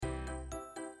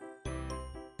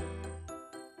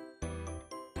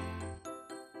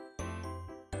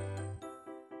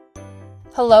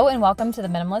Hello and welcome to the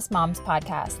Minimalist Moms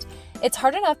Podcast. It's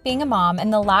hard enough being a mom,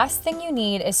 and the last thing you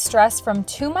need is stress from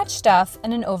too much stuff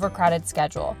and an overcrowded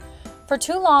schedule. For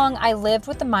too long, I lived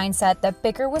with the mindset that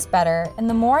bigger was better, and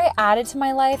the more I added to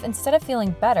my life instead of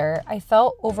feeling better, I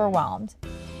felt overwhelmed.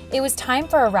 It was time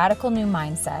for a radical new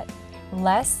mindset.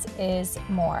 Less is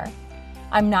more.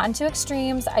 I'm not into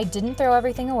extremes. I didn't throw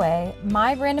everything away.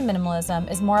 My brand of minimalism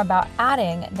is more about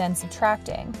adding than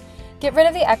subtracting. Get rid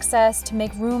of the excess to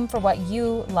make room for what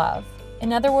you love.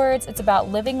 In other words, it's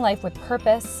about living life with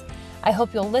purpose. I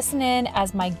hope you'll listen in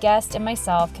as my guest and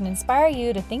myself can inspire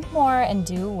you to think more and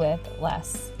do with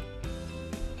less.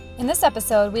 In this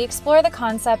episode, we explore the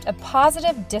concept of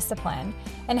positive discipline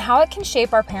and how it can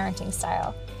shape our parenting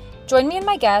style. Join me and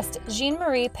my guest,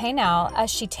 Jeanne-Marie Paynel, as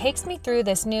she takes me through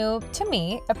this new, to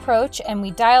me, approach, and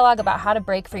we dialogue about how to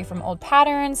break free from old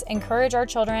patterns, encourage our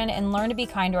children, and learn to be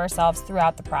kind to ourselves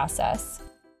throughout the process.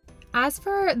 As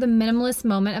for the minimalist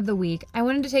moment of the week, I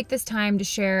wanted to take this time to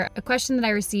share a question that I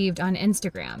received on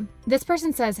Instagram. This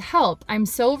person says, "Help, I'm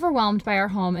so overwhelmed by our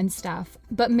home and stuff,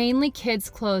 but mainly kids'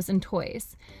 clothes and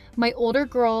toys. My older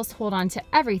girls hold on to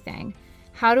everything.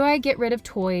 How do I get rid of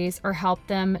toys or help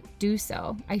them do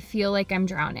so? I feel like I'm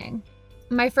drowning."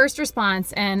 My first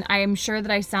response, and I am sure that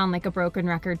I sound like a broken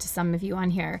record to some of you on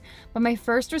here, but my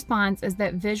first response is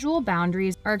that visual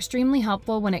boundaries are extremely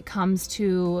helpful when it comes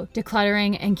to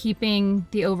decluttering and keeping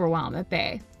the overwhelm at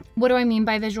bay. What do I mean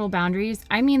by visual boundaries?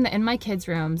 I mean that in my kids'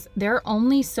 rooms, there are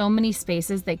only so many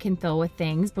spaces they can fill with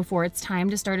things before it's time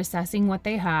to start assessing what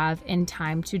they have and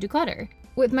time to declutter.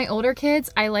 With my older kids,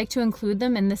 I like to include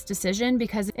them in this decision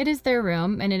because it is their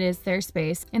room and it is their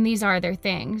space, and these are their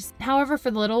things. However,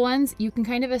 for the little ones, you can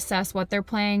kind of assess what they're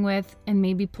playing with and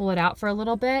maybe pull it out for a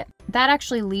little bit. That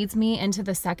actually leads me into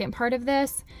the second part of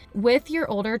this. With your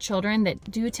older children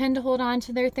that do tend to hold on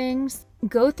to their things,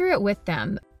 go through it with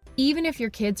them. Even if your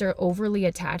kids are overly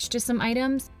attached to some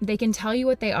items, they can tell you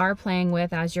what they are playing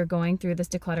with as you're going through this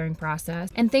decluttering process.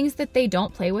 And things that they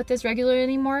don't play with as regularly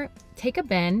anymore, take a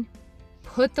bin.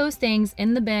 Put those things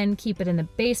in the bin, keep it in the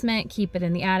basement, keep it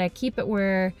in the attic, keep it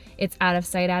where it's out of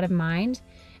sight, out of mind,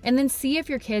 and then see if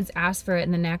your kids ask for it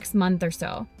in the next month or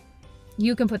so.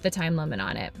 You can put the time limit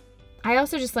on it. I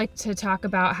also just like to talk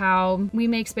about how we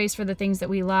make space for the things that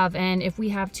we love, and if we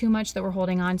have too much that we're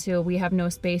holding on to, we have no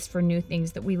space for new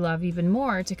things that we love even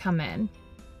more to come in.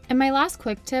 And my last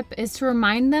quick tip is to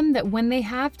remind them that when they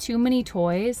have too many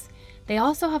toys, they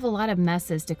also have a lot of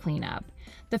messes to clean up.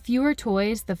 The fewer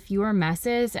toys, the fewer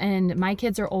messes, and my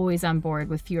kids are always on board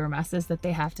with fewer messes that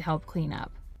they have to help clean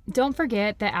up. Don't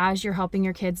forget that as you're helping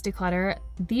your kids declutter,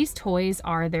 these toys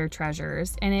are their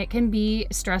treasures, and it can be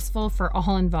stressful for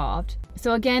all involved.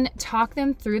 So again, talk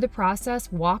them through the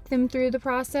process, walk them through the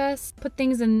process, put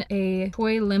things in a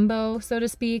toy limbo, so to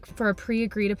speak, for a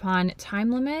pre-agreed upon time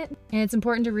limit. And it's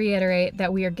important to reiterate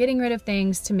that we are getting rid of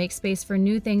things to make space for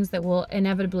new things that will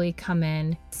inevitably come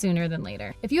in sooner than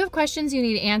later. If you have questions you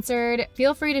need answered,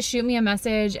 feel free to shoot me a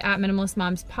message at Minimalist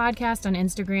Moms Podcast on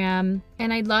Instagram.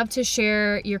 And I'd love to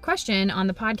share your question on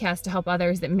the podcast to help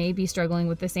others that may be struggling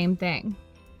with the same thing.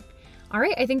 All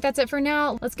right, I think that's it for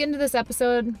now. Let's get into this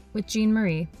episode with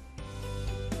Jeanne-Marie.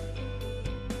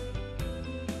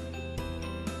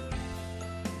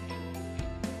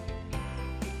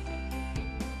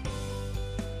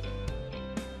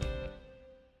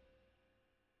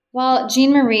 Well,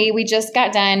 Jeanne-Marie, we just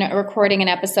got done recording an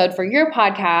episode for your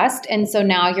podcast, and so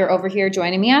now you're over here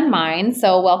joining me on mine.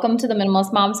 So welcome to the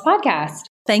Minimalist Moms Podcast.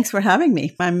 Thanks for having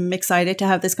me. I'm excited to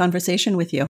have this conversation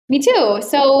with you. Me too.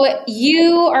 So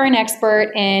you are an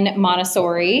expert in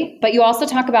Montessori, but you also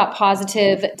talk about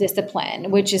positive discipline,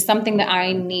 which is something that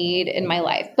I need in my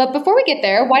life. But before we get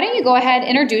there, why don't you go ahead,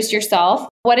 introduce yourself?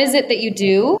 What is it that you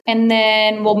do? And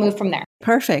then we'll move from there.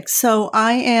 Perfect. So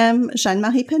I am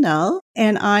Jeanne-Marie Paynel,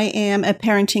 and I am a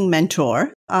parenting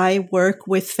mentor. I work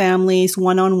with families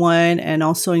one-on-one and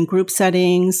also in group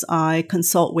settings. I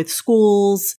consult with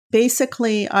schools.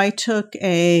 Basically, I took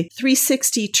a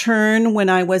 360 turn when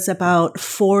I was about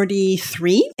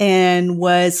 43 and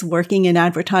was working in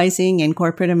advertising in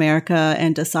corporate America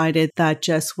and decided that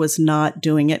just was not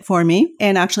doing it for me,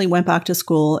 and actually went back to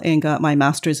school and got my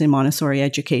master's in Montessori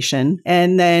education,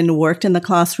 and then worked in the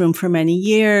classroom for many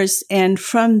years. And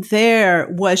from there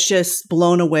was just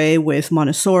blown away with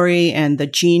Montessori and the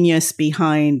genius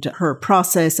behind her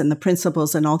process and the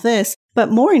principles and all this.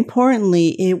 But more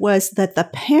importantly, it was that the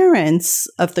parents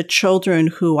of the children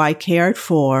who I cared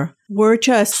for were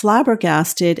just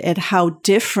flabbergasted at how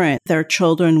different their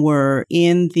children were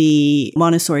in the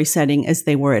Montessori setting as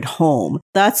they were at home.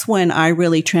 That's when I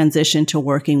really transitioned to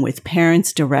working with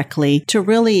parents directly to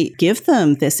really give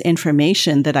them this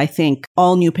information that I think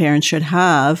all new parents should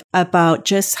have about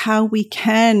just how we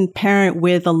can parent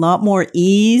with a lot more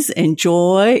ease and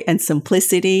joy and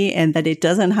simplicity, and that it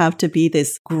doesn't have to be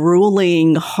this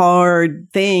grueling, hard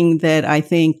thing that I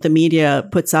think the media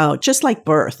puts out, just like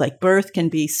birth. Like birth can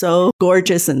be so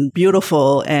gorgeous and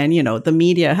beautiful. And, the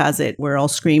media has it. We're all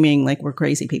screaming like we're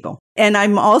crazy people. And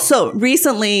I'm also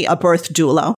recently a birth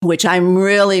doula, which I'm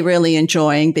really, really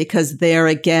enjoying because there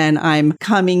again, I'm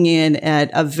coming in at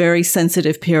a very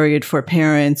sensitive period for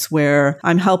parents where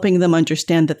I'm helping them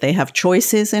understand that they have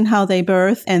choices in how they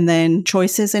birth and then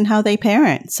choices in how they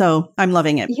parent. So I'm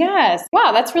loving it. Yes.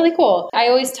 Wow, that's really cool. I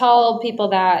always tell people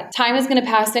that time is going to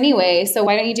pass anyway. So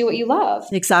why don't you do what you love?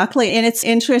 Exactly. And it's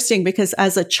interesting because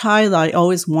as a child, I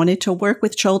always wanted to work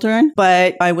with children,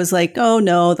 but I was like, oh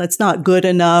no, that's not good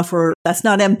enough, or that's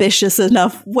not ambitious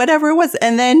enough, whatever it was.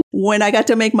 And then when I got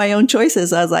to make my own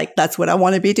choices, I was like, that's what I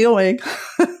want to be doing.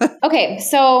 Okay.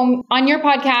 So on your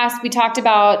podcast, we talked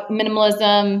about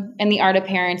minimalism and the art of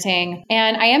parenting.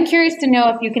 And I am curious to know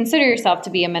if you consider yourself to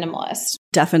be a minimalist.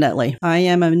 Definitely. I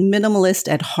am a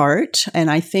minimalist at heart. And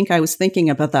I think I was thinking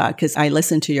about that because I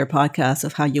listened to your podcast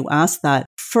of how you asked that.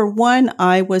 For one,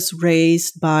 I was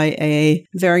raised by a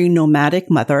very nomadic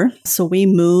mother. So we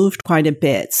moved quite a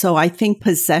bit. So I think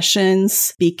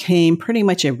possessions became pretty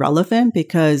much irrelevant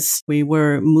because we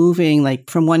were moving like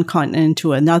from one continent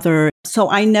to another. So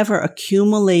I never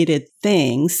accumulated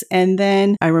things. And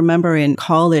then I remember in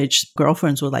college,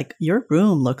 girlfriends were like, your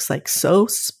room looks like so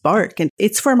spark. And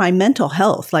it's for my mental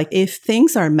health. Like if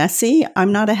things are messy,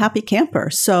 I'm not a happy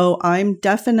camper. So I'm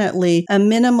definitely a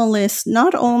minimalist,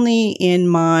 not only in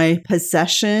my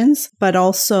possessions, but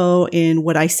also in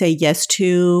what I say yes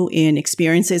to in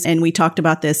experiences. And we talked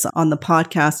about this on the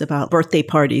podcast about birthday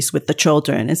parties with the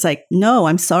children. It's like, no,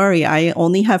 I'm sorry. I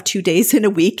only have 2 days in a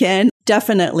weekend.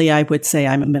 Definitely, I would say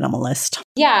I'm a minimalist.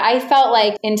 Yeah, I felt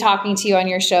like in talking to you on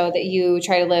your show that you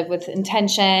try to live with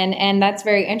intention. And that's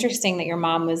very interesting that your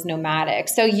mom was nomadic.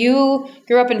 So you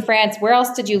grew up in France. Where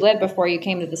else did you live before you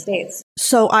came to the States?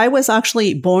 So I was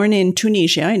actually born in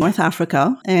Tunisia, in North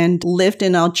Africa, and lived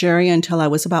in Algeria until I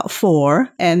was about 4,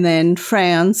 and then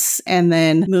France, and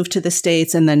then moved to the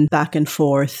States, and then back and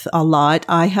forth a lot.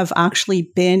 I have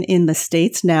actually been in the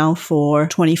States now for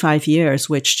 25 years,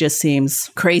 which just seems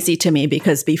crazy to me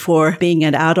because before being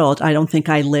an adult, I don't think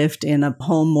I lived in a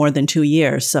home more than 2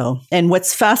 years. So, and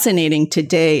what's fascinating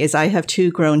today is I have 2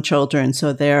 grown children.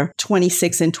 So they're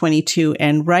 26 and 22.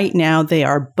 And right now they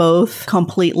are both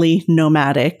completely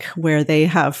nomadic where they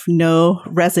have no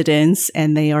residence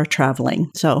and they are traveling.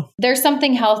 So there's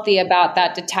something healthy about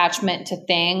that detachment to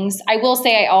things. I will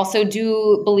say I also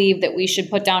do believe that we should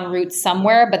put down roots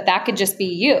somewhere, but that could just be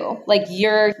you. Like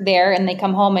you're there and they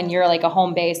come home and you're like a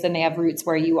home base and they have roots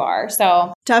where you are.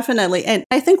 So definitely. And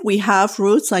I think we have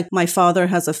roots. Like my father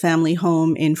has a family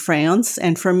home in France.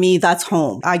 And for me, that's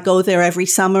home. I go there every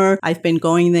summer. I've been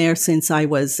going there since I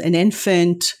was an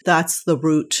infant. That's the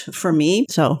root for me.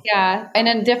 So yeah. In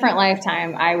a different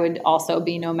lifetime, I would also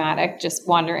be nomadic, just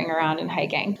wandering around and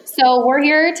hiking. So we're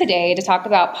here today to talk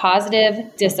about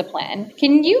positive discipline.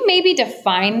 Can you maybe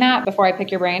define that before I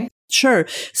pick your brain? Sure.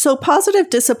 So positive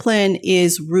discipline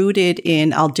is rooted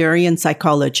in Adlerian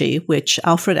psychology, which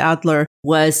Alfred Adler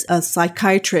was a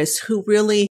psychiatrist who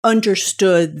really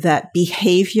understood that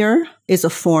behavior is a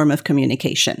form of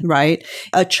communication, right?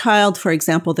 A child, for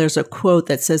example, there's a quote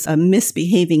that says, a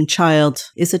misbehaving child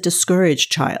is a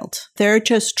discouraged child. They're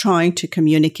just trying to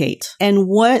communicate. And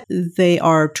what they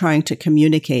are trying to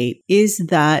communicate is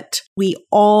that we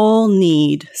all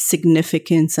need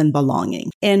significance and belonging.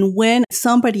 And when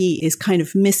somebody is kind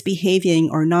of misbehaving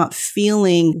or not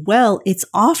feeling well, it's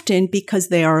often because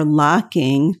they are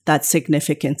lacking that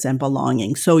significance and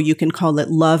belonging. So you can call it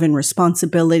love and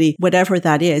responsibility, whatever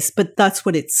that is, but that's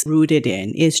what it's rooted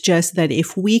in. It's just that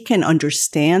if we can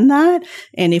understand that,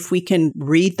 and if we can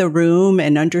read the room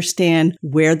and understand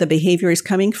where the behavior is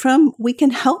coming from, we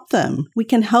can help them. We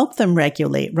can help them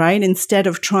regulate, right? Instead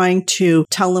of trying to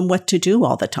tell them what to do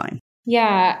all the time.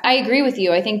 Yeah, I agree with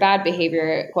you. I think bad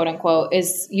behavior, quote unquote,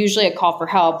 is usually a call for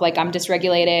help. Like I'm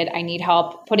dysregulated. I need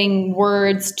help putting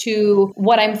words to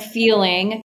what I'm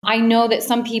feeling. I know that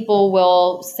some people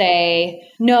will say,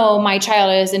 no, my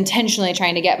child is intentionally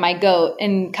trying to get my goat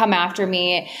and come after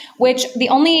me, which the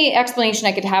only explanation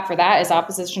I could have for that is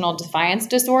oppositional defiance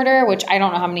disorder, which I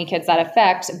don't know how many kids that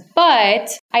affects.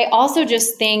 But I also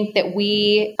just think that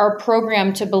we are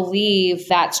programmed to believe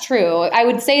that's true. I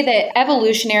would say that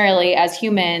evolutionarily as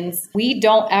humans, we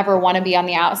don't ever want to be on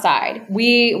the outside.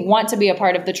 We want to be a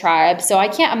part of the tribe. So I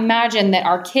can't imagine that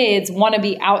our kids want to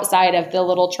be outside of the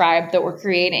little tribe that we're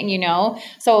creating misbehaving, you know?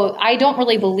 So I don't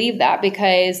really believe that,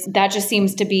 because that just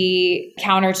seems to be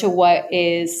counter to what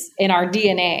is in our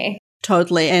DNA.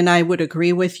 Totally. And I would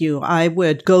agree with you. I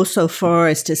would go so far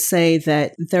as to say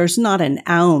that there's not an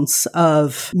ounce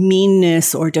of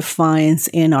meanness or defiance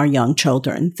in our young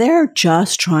children. They're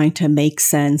just trying to make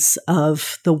sense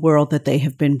of the world that they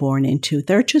have been born into.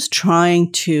 They're just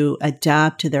trying to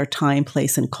adapt to their time,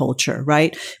 place, and culture,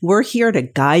 right? We're here to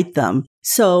guide them.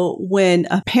 So when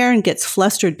a parent gets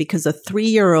flustered because a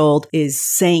 3-year-old is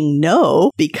saying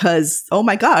no because, oh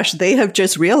my gosh, they have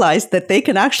just realized that they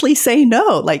can actually say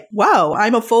no. Like, wow,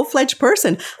 I'm a full-fledged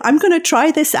person. I'm going to try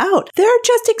this out. They're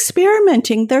just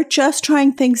experimenting. They're just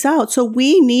trying things out. So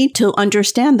we need to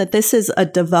understand that this is a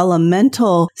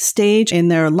developmental stage in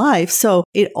their life. So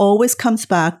it always comes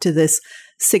back to this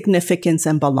significance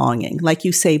and belonging. Like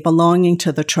you say, belonging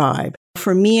to the tribe.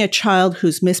 For me, a child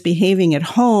who's misbehaving at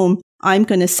home, I'm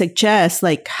going to suggest,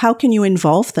 like, how can you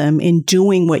involve them in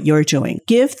doing what you're doing?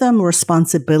 Give them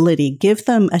responsibility, give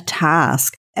them a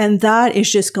task. And that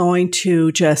is just going to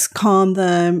just calm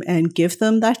them and give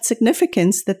them that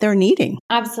significance that they're needing.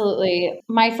 Absolutely.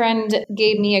 My friend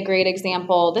gave me a great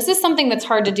example. This is something that's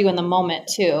hard to do in the moment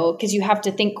too, because you have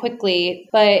to think quickly.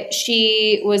 But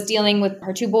she was dealing with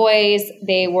her 2 boys.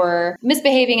 They were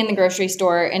misbehaving in the grocery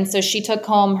store. And so she took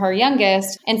home her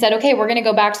youngest and said, okay, we're going to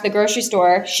go back to the grocery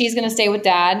store. She's going to stay with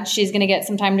dad. She's going to get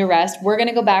some time to rest. We're going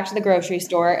to go back to the grocery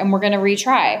store and we're going to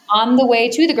retry. On the way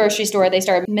to the grocery store, they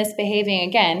started misbehaving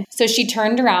again. So she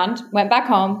turned around, went back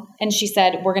home, and she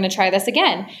said, we're going to try this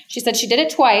again. She said she did it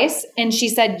twice. And she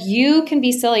said, you can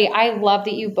be silly. I love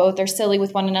that you both are silly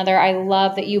with one another. I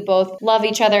love that you both love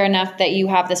each other enough that you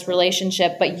have this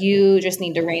relationship, but you just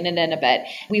need to rein it in a bit.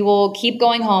 We will keep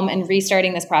going home and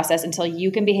restarting this process until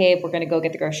you can behave. We're going to go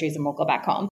get the groceries and we'll go back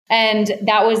home. And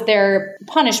that was their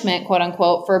punishment, quote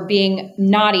unquote, for being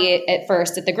naughty at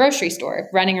first at the grocery store,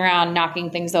 running around, knocking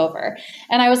things over.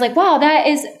 And I was like, wow, that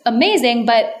is amazing,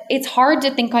 but it's hard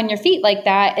to think on your feet like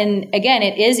that. And again,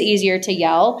 it is easier to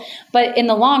yell, but in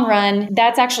the long run,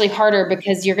 that's actually harder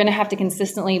because you're going to have to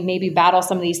consistently maybe battle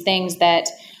some of these things that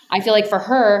I feel like for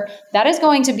her, that is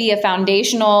going to be a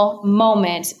foundational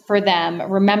moment for them,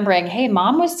 remembering, hey,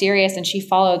 mom was serious and she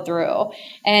followed through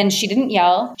and she didn't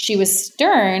yell. She was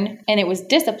stern and it was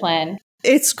discipline.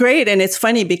 It's great. And it's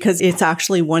funny because it's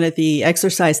actually one of the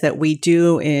exercise that we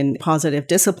do in positive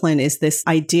discipline is this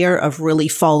idea of really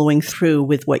following through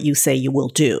with what you say you will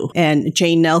do. And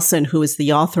Jane Nelson, who is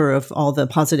the author of all the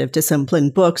positive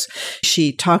discipline books,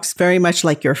 she talks very much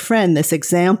like your friend, this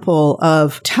example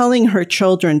of telling her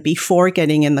children before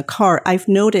getting in the car. I've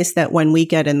noticed that when we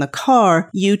get in the car,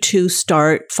 you two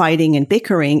start fighting and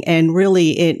bickering. And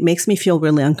really, it makes me feel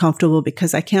really uncomfortable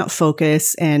because I can't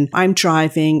focus and I'm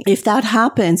driving. If that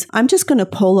happens, I'm just going to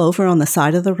pull over on the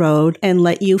side of the road and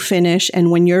let you finish. And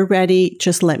when you're ready,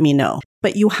 just let me know.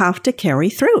 But you have to carry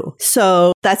through.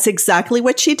 So that's exactly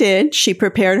what she did. She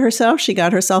prepared herself. She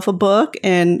got herself a book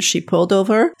and she pulled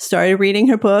over, started reading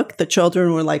her book. The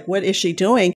children were like, what is she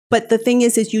doing? But the thing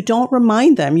is you don't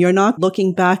remind them. You're not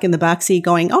looking back in the backseat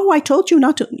going, oh, I told you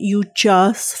not to. You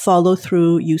just follow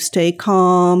through. You stay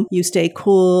calm. You stay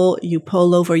cool. You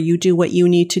pull over. You do what you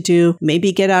need to do.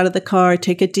 Maybe get out of the car,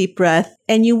 take a deep breath.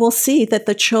 And you will see that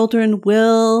the children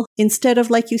will, instead of,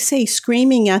 like you say,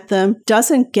 screaming at them,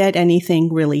 doesn't get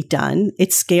anything really done.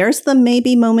 It scares them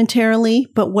maybe momentarily,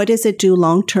 but what does it do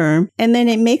long term? And then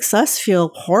it makes us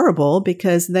feel horrible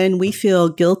because then we feel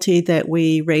guilty that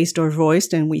we raised our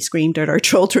voice and we screamed at our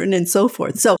children and so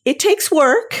forth. So it takes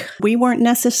work. We weren't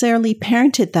necessarily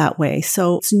parented that way.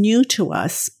 So it's new to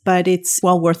us, but it's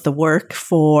well worth the work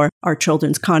for our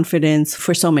children's confidence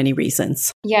for so many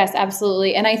reasons. Yes,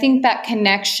 absolutely. And I think that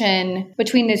connection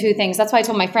between the two things, that's why I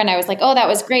told my friend, I was like, oh, that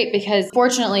was great because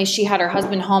fortunately she had her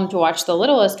husband home to watch the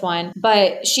littlest one,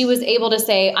 but she was able to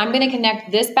say, I'm going to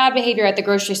connect this bad behavior at the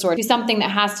grocery store to something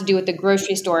that has to do with the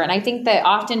grocery store. And I think that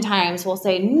oftentimes we'll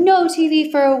say no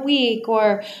TV for a week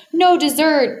or no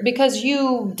dessert because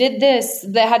you did this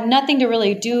that had nothing to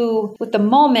really do with the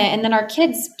moment. And then our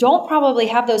kids don't probably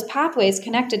have those pathways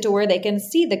connected to where they can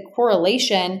see the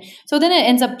correlation. So then it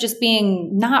ends up just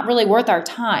being not really worth our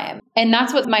time. And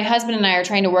that's what my husband and I are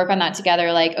trying to work on that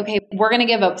together. Like, okay, we're going to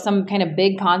give up some kind of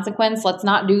big consequence. Let's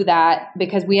not do that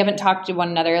because we haven't talked to one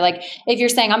another. Like if you're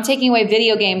saying I'm taking away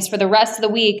video games for the rest of the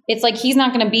week, it's like he's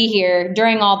not going to be here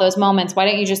during all those moments. Why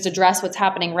don't you just address what's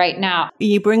happening right now?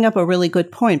 You bring up a really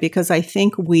good point because I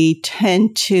think we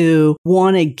tend to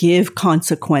want to give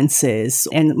consequences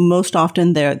and most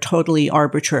often they're totally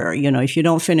arbitrary. You know, if you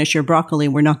don't finish your broccoli,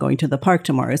 we're not going to the park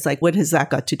tomorrow. It's like, what has that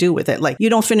got to do with it? Like you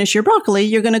don't finish your broccoli,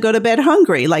 you're going to go to bed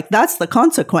hungry. Like that's the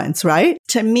consequence, right?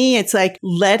 To me, it's like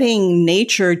letting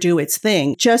nature do its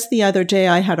thing. Just the other day,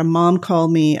 I had a mom call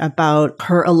me about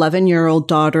her 11-year-old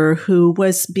daughter who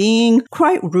was being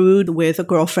quite rude with a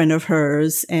girlfriend of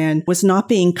hers and was not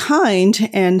being kind.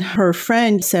 And her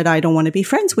friend said, I don't want to be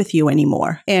friends with you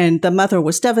anymore. And the mother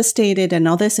was devastated and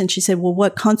all this. And she said, well,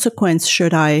 what consequence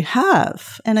should I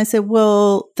have? And I said,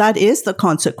 well, that is the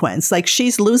consequence. Like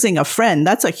she's losing a friend.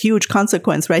 That's a huge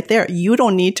consequence right there. You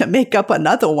don't need to make up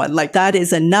another one. Like that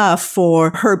is enough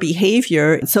for her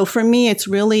behavior. So for me, it's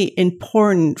really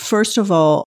important, first of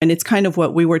all, and it's kind of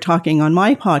what we were talking on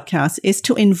my podcast, is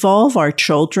to involve our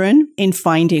children in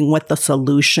finding what the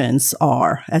solutions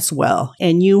are as well.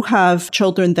 And you have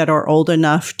children that are old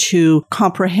enough to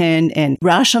comprehend and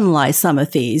rationalize some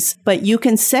of these. But you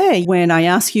can say, when I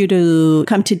ask you to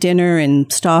come to dinner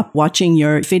and stop watching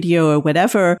your video or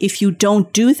whatever, if you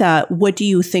don't do that, what do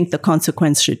you think the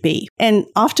consequence should be? And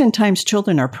oftentimes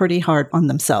children are pretty hard on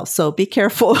themselves. So be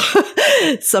careful.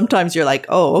 Sometimes you're like,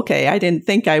 oh, okay, I didn't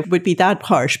think I would be that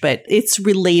harsh, but it's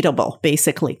relatable,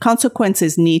 basically.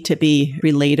 Consequences need to be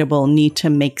relatable, need to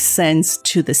make sense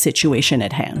to the situation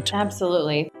at hand.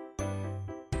 Absolutely.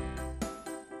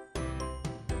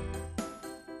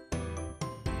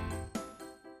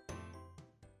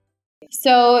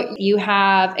 So you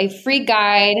have a free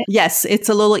guide. Yes, it's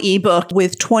a little ebook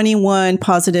with 21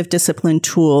 positive discipline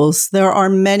tools. There are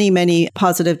many, many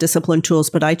positive discipline tools,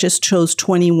 but I just chose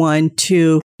 21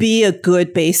 to be a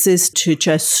good basis to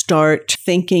just start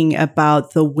thinking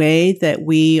about the way that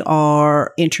we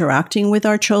are interacting with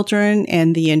our children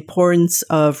and the importance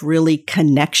of really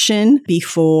connection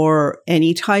before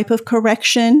any type of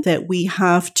correction, that we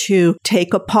have to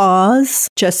take a pause,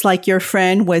 just like your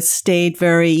friend stayed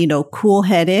very,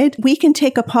 cool-headed. We can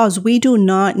take a pause. We do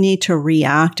not need to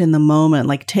react in the moment.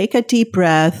 Like take a deep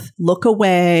breath, look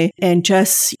away, and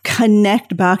just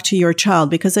connect back to your child,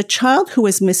 because a child who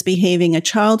is misbehaving, a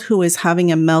child who is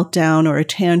having a meltdown or a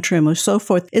tantrum or so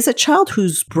forth, is a child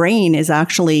whose brain is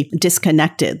actually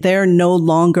disconnected. They're no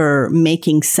longer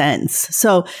making sense.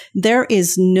 So there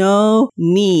is no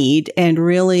need and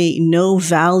really no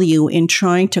value in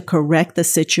trying to correct the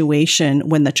situation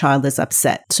when the child is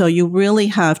upset. So you really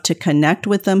have to connect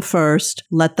with them first,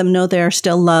 let them know they're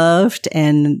still loved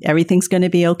and everything's going to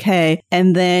be okay,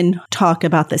 and then talk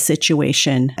about the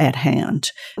situation at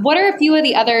hand. What are a few of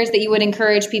the others that you would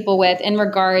encourage people with in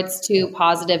regards to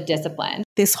positive discipline?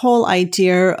 This whole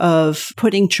idea of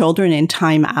putting children in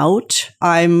time out,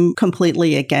 I'm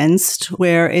completely against,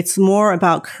 where it's more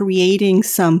about creating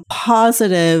some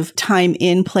positive time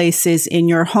in places in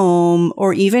your home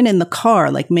or even in the car.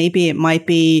 Like maybe it might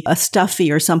be a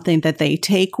stuffy or something that they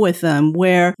take with them,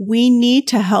 where we need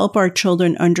to help our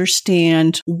children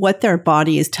understand what their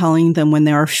body is telling them when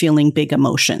they are feeling big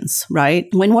emotions, right?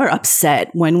 When we're upset,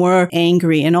 when we're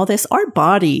angry and all this, our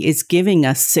body is giving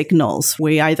us signals.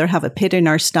 We either have a pit in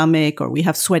our stomach or we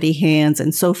have sweaty hands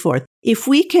and so forth. If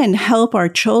we can help our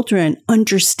children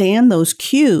understand those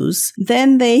cues,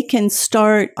 then they can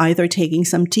start either taking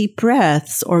some deep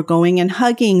breaths or going and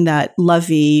hugging that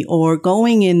lovey or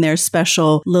going in their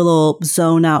special little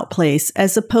zone out place,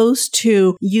 as opposed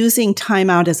to using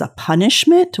timeout as a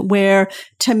punishment, where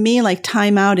to me, like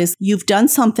timeout is you've done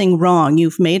something wrong.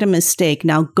 You've made a mistake.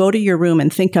 Now go to your room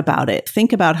and think about it.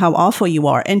 Think about how awful you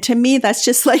are. And to me, that's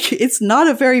just like, it's not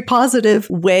a very positive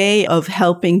way of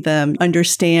helping them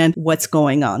understand what's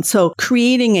going on. So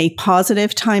creating a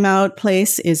positive timeout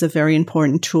place is a very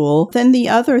important tool. Then the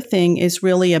other thing is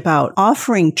really about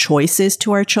offering choices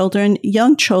to our children.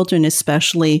 Young children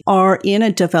especially are in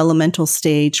a developmental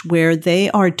stage where they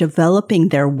are developing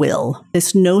their will,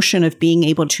 this notion of being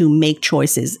able to make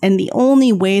choices. And the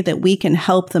only way that we can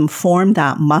help them form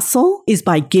that muscle is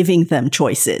by giving them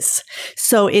choices.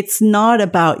 So it's not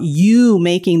about you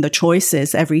making the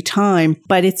choices every time,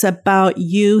 but it's about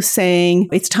you saying,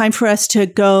 it's time for us to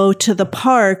go to the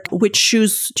park. Which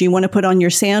shoes do you want to put on, your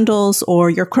sandals or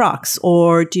your Crocs?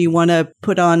 Or do you want to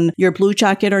put on your blue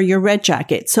jacket or your red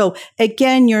jacket? So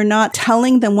again, you're not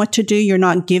telling them what to do. You're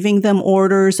not giving them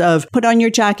orders of put on your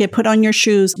jacket, put on your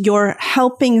shoes. You're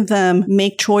helping them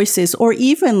make choices, or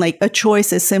even like a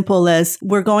choice as simple as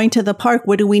we're going to the park.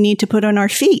 What do we need to put on our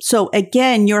feet? So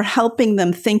again, you're helping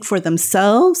them think for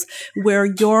themselves, where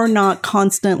you're not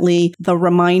constantly the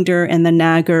reminder and the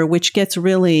nagger, which gets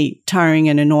really really tiring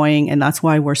and annoying. And that's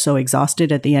why we're so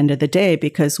exhausted at the end of the day,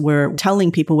 because we're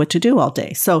telling people what to do all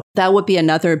day. So that would be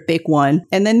another big one.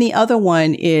 And then the other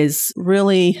one is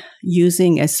really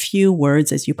using as few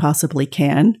words as you possibly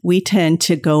can. We tend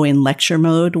to go in lecture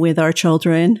mode with our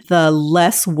children. The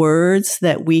less words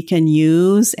that we can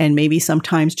use, and maybe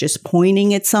sometimes just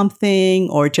pointing at something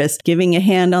or just giving a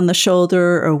hand on the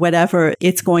shoulder or whatever,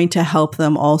 it's going to help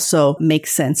them also make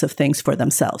sense of things for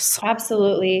themselves.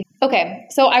 Absolutely. Okay,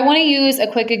 so I want to use a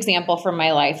quick example from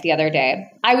my life the other day.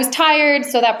 I was tired,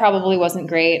 so that probably wasn't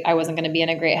great. I wasn't going to be in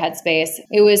a great headspace.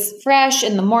 It was fresh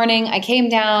in the morning. I came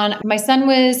down. My son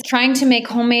was trying to make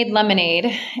homemade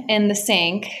lemonade in the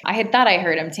sink. I thought I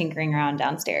heard him tinkering around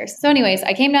downstairs. So anyways,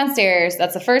 I came downstairs.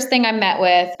 That's the first thing I met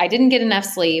with. I didn't get enough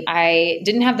sleep. I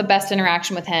didn't have the best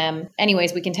interaction with him.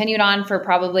 Anyways, we continued on for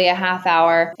probably a half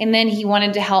hour. And then he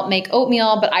wanted to help make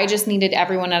oatmeal, but I just needed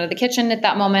everyone out of the kitchen at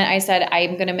that moment. I said,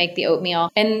 I'm going to make the oatmeal.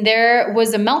 And there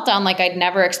was a meltdown like I'd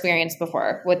never experienced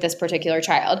before with this particular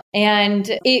child. And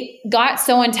it got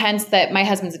so intense that my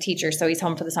husband's a teacher, so he's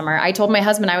home for the summer. I told my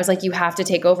husband, I was like, you have to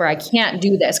take over. I can't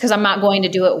do this because I'm not going to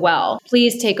do it well.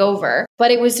 Please take over.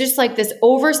 But it was just like this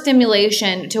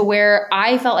overstimulation to where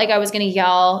I felt like I was going to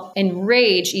yell and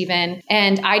rage even,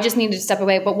 and I just needed to step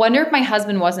away. But wonder if my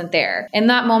husband wasn't there. In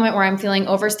that moment where I'm feeling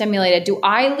overstimulated, do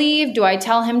I leave? Do I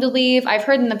tell him to leave? I've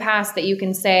heard in the past that you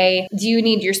can say, do you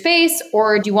need your space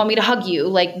or do you want me to hug you?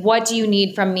 Like, what do you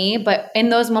need from me? But in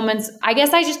those moments, I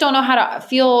guess I just don't know how to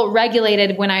feel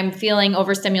regulated when I'm feeling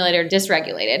overstimulated or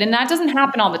dysregulated. And that doesn't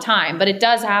happen all the time, but it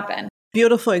does happen.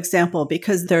 Beautiful example,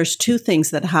 because there's two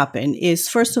things that happen is,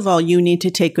 first of all, you need to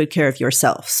take good care of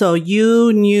yourself. So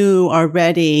you knew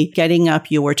already getting up,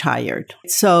 you were tired.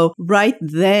 So right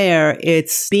there,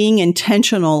 it's being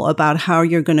intentional about how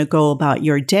you're going to go about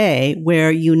your day,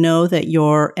 where you know that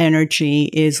your energy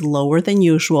is lower than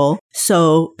usual.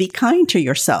 So be kind to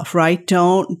yourself, right?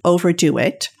 Don't overdo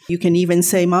it. You can even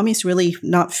say, Mommy's really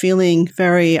not feeling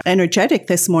very energetic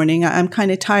this morning. I'm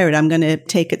kind of tired. I'm going to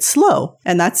take it slow.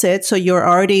 And that's it. So you're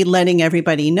already letting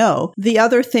everybody know. The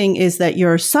other thing is that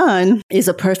your son is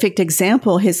a perfect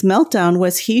example. His meltdown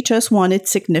was he just wanted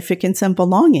significance and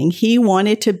belonging. He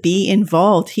wanted to be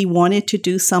involved. He wanted to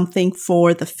do something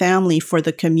for the family, for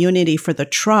the community, for the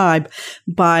tribe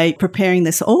by preparing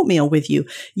this oatmeal with you.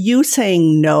 You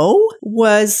saying no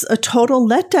was a total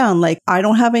letdown. Like, I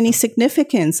don't have any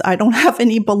significance. I don't have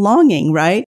any belonging,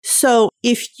 right? So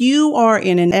if you are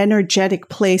in an energetic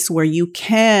place where you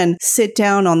can sit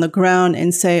down on the ground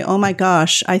and say, oh my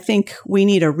gosh, I think we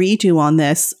need a redo on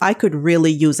this. I could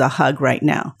really use a hug right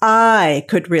now. I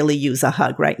could really use a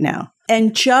hug right now.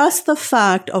 And just the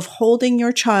fact of holding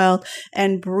your child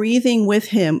and breathing with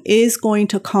him is going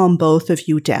to calm both of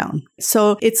you down.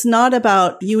 So it's not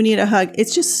about you need a hug.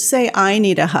 It's just say, I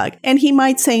need a hug. And he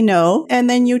might say no. And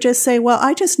then you just say, well,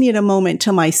 I just need a moment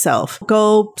to myself.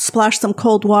 Go splash some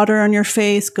cold water on your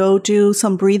face. Go do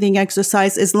some breathing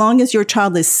exercise. As long as your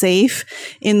child is safe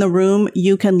in the room,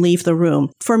 you can leave the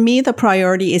room. For me, the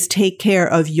priority is take care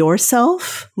of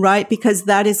yourself, right? Because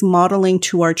that is modeling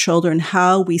to our children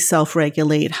how we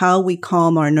self-regulate, how we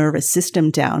calm our nervous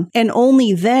system down. And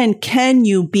only then can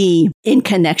you be in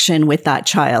connection with that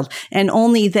child. And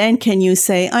only then can you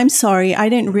say, I'm sorry, I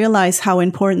didn't realize how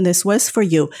important this was for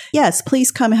you. Yes,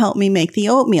 please come help me make the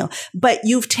oatmeal. But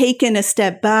you've taken a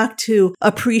step back to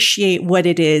appreciate what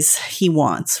it is he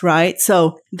wants, right?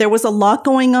 So there was a lot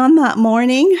going on that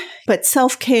morning, but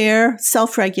self-care,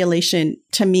 self-regulation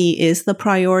to me is the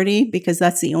priority, because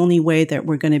that's the only way that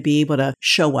we're going to be able to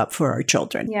show up for our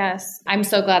children. Yes. I'm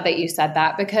so glad that you said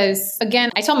that, because again,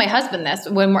 I told my husband this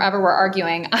whenever we're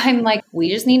arguing. I'm like, we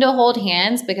just need to hold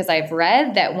hands, because I've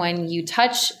read that when you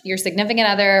touch your significant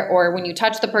other or when you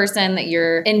touch the person that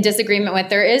you're in disagreement with,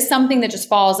 there is something that just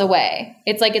falls away.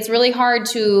 It's like, it's really hard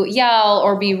to yell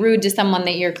or be rude to someone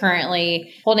that you're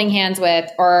currently holding hands with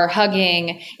or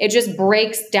hugging. It just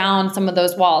breaks down some of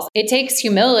those walls. It takes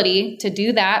humility to do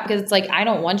that, because it's like, I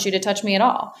don't want you to touch me at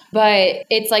all. But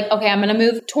it's like, okay, I'm going to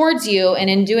move towards you.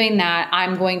 And in doing that,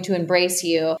 I'm going to embrace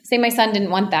you. Say my son didn't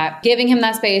want that. Giving him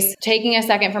that space, taking a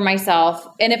second for myself.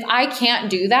 And if I can't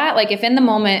do that, like if in the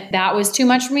moment that was too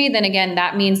much for me, then again,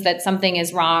 that means that something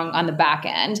is wrong on the back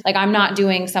end. Like I'm not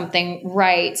doing something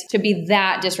right to be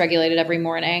that dysregulated every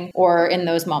morning or in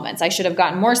those moments. I should have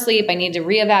gotten more sleep. I need to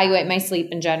reevaluate my sleep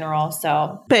in general.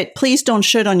 So, but please don't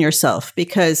shit on yourself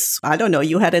because, I don't know,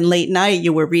 you had a late night,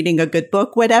 you were reading a good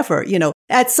book, whatever,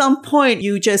 at some point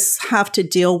you just have to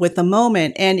deal with the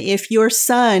moment. And if your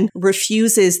son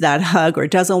refuses that hug or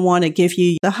doesn't want to give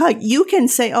you the hug, you can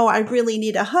say, oh, I really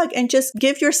need a hug, and just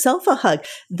give yourself a hug.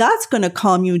 That's going to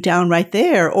calm you down right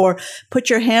there. Or put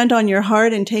your hand on your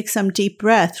heart and take some deep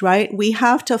breath, right? We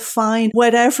have to find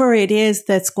whatever it is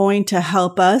that's going to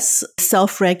help us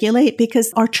self-regulate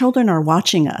because our children are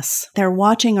watching us. They're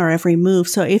watching our every move.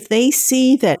 So if they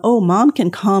see that, oh, mom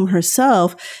can calm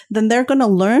herself, then they're going to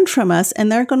learn from us.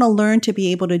 And they're going to learn to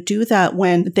be able to do that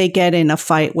when they get in a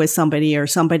fight with somebody or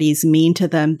somebody's mean to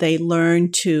them. They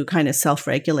learn to kind of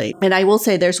self-regulate. And I will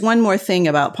say there's one more thing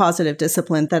about positive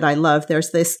discipline that I love.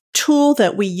 There's this tool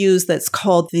that we use that's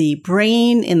called the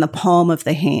brain in the palm of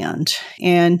the hand.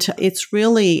 And it's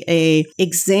really an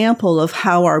example of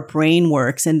how our brain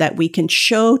works and that we can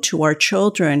show to our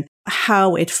children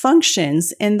how it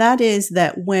functions. And that is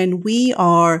that when we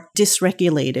are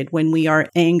dysregulated, when we are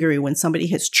angry, when somebody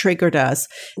has triggered us,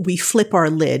 we flip our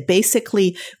lid.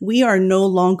 Basically, we are no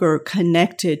longer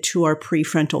connected to our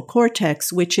prefrontal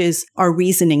cortex, which is our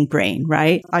reasoning brain,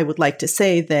 right? I would like to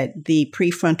say that the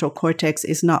prefrontal cortex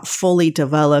is not fully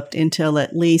developed until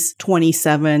at least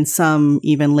 27, some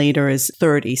even later is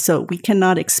 30. So we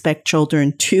cannot expect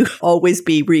children to always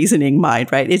be reasoning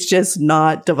mind, right? It's just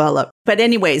not developed. But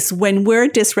anyways, when we're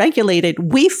dysregulated,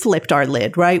 we flipped our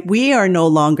lid, right? We are no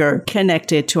longer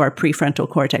connected to our prefrontal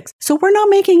cortex. So we're not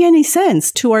making any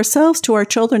sense to ourselves, to our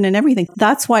children and everything.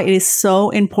 That's why it is so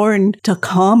important to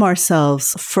calm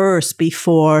ourselves first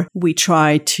before we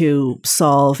try to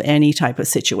solve any type of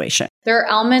situation. There are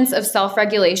elements of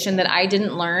self-regulation that I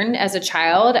didn't learn as a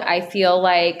child. I feel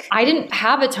like I didn't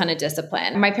have a ton of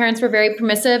discipline. My parents were very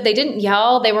permissive. They didn't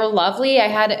yell. They were lovely. I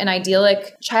had an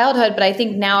idyllic childhood, but I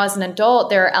think now as an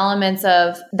adult, there are elements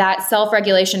of that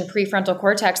self-regulation prefrontal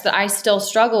cortex that I still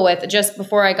struggle with. Just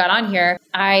before I got on here,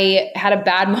 I had a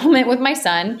bad moment with my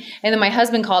son, and then my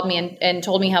husband called me and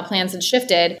told me how plans had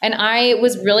shifted, and I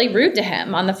was really rude to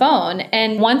him on the phone.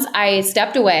 And once I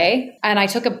stepped away and I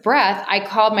took a breath, I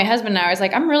called my husband and I was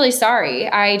like, I'm really sorry.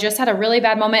 I just had a really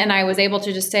bad moment, and I was able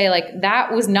to just say, like,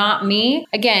 that was not me.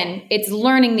 Again, it's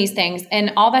learning these things.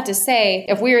 And all that to say,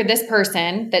 if we are this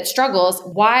person that struggles,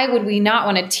 why would we not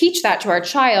want to teach that to our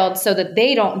child so that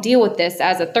they don't deal with this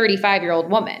as a 35-year-old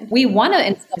woman? We want to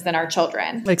instill this in our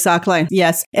children. Exactly.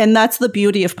 Yes. And that's the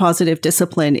beauty of positive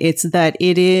discipline. It's that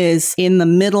it is in the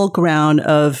middle ground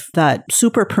of that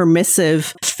super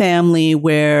permissive family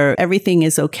where everything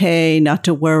is okay, not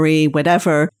to worry,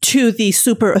 whatever, to the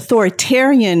super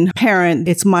authoritarian parent,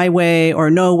 it's my way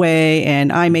or no way,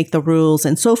 and I make the rules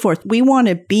and so forth. We want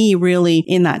to be really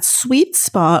in that sweet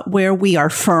spot where we are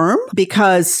firm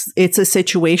because it's a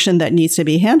situation that needs to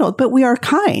be handled, but we are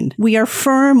kind. We are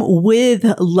firm with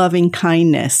loving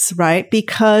kindness, right?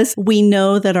 Because we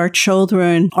know that our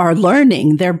children are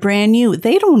learning. They're brand new.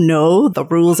 They don't know the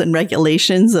rules and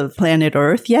regulations of planet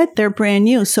Earth yet. They're brand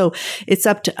new. So it's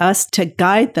up to us to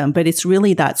guide them, but it's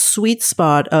really that sweet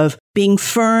spot of being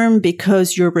firm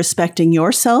because you're respecting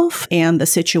yourself and the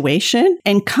situation,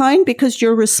 and kind because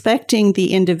you're respecting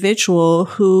the individual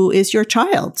who is your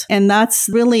child. And that's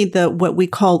really what we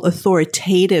call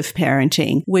authoritative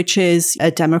parenting, which is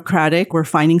a democratic, we're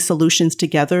finding solutions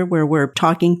together where we're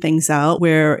talking things out,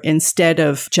 where instead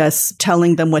of just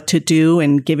telling them what to do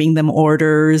and giving them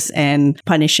orders and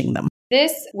punishing them.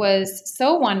 This was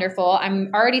so wonderful.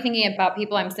 I'm already thinking about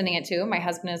people I'm sending it to. My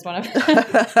husband is one of them.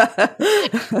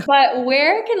 But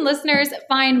where can listeners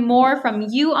find more from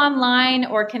you online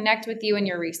or connect with you and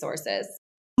your resources?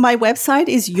 My website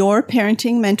is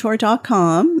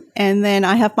yourparentingmentor.com. And then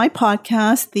I have my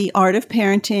podcast, The Art of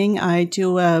Parenting. I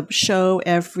do a show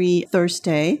every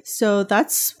Thursday. So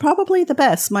that's probably the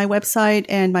best, my website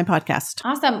and my podcast.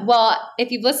 Awesome. Well, if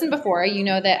you've listened before, you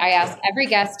know that I ask every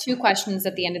guest 2 questions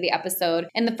at the end of the episode.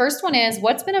 And the first one is,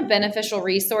 what's been a beneficial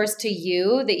resource to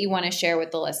you that you want to share with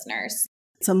the listeners?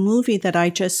 It's a movie that I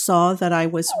just saw that I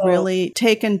was really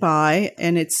taken by,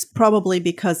 and it's probably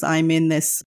because I'm in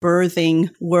this birthing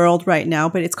world right now,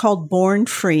 but it's called Born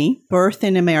Free, Birth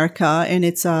in America. And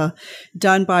it's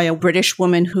done by a British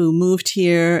woman who moved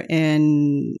here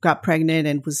and got pregnant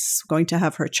and was going to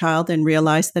have her child and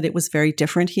realized that it was very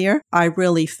different here. I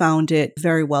really found it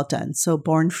very well done. So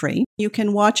Born Free. You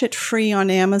can watch it free on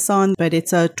Amazon, but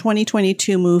it's a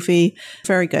 2022 movie.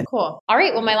 Very good. Cool. All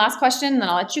right. Well, my last question, then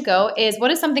I'll let you go, is what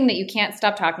is something that you can't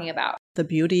stop talking about? The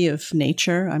beauty of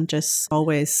nature. I'm just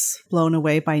always blown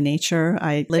away by nature.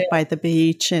 I live by the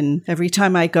beach, and every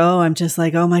time I go, I'm just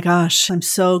like, oh my gosh, I'm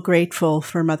so grateful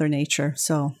for Mother Nature.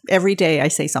 So every day I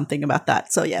say something about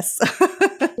that. So yes.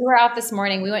 We were out this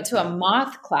morning. We went to a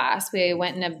moth class. We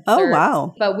went and observed. Oh,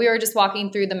 wow. But we were just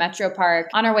walking through the Metro Park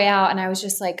on our way out. And I was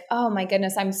just like, oh my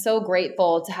goodness, I'm so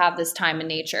grateful to have this time in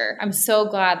nature. I'm so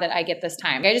glad that I get this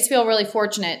time. I just feel really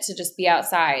fortunate to just be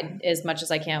outside as much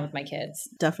as I can with my kids.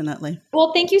 Definitely.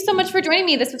 Well, thank you so much for joining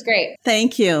me. This was great.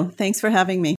 Thank you. Thanks for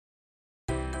having me.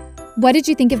 What did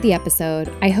you think of the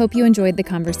episode? I hope you enjoyed the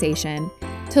conversation.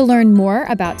 To learn more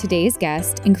about today's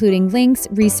guest, including links,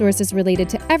 resources related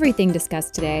to everything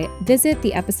discussed today, visit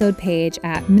the episode page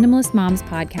at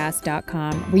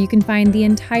minimalistmomspodcast.com, where you can find the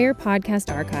entire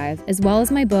podcast archive, as well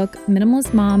as my book,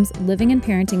 Minimalist Moms: Living and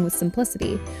Parenting with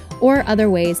Simplicity, or other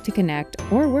ways to connect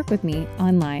or work with me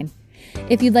online.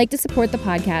 If you'd like to support the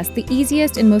podcast, the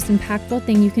easiest and most impactful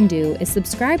thing you can do is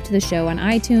subscribe to the show on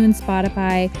iTunes,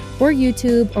 Spotify, or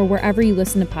YouTube, or wherever you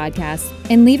listen to podcasts,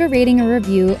 and leave a rating or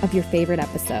review of your favorite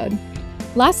episode.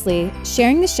 Lastly,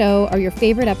 sharing the show or your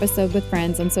favorite episode with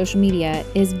friends on social media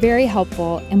is very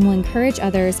helpful and will encourage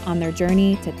others on their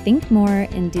journey to think more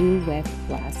and do with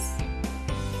less.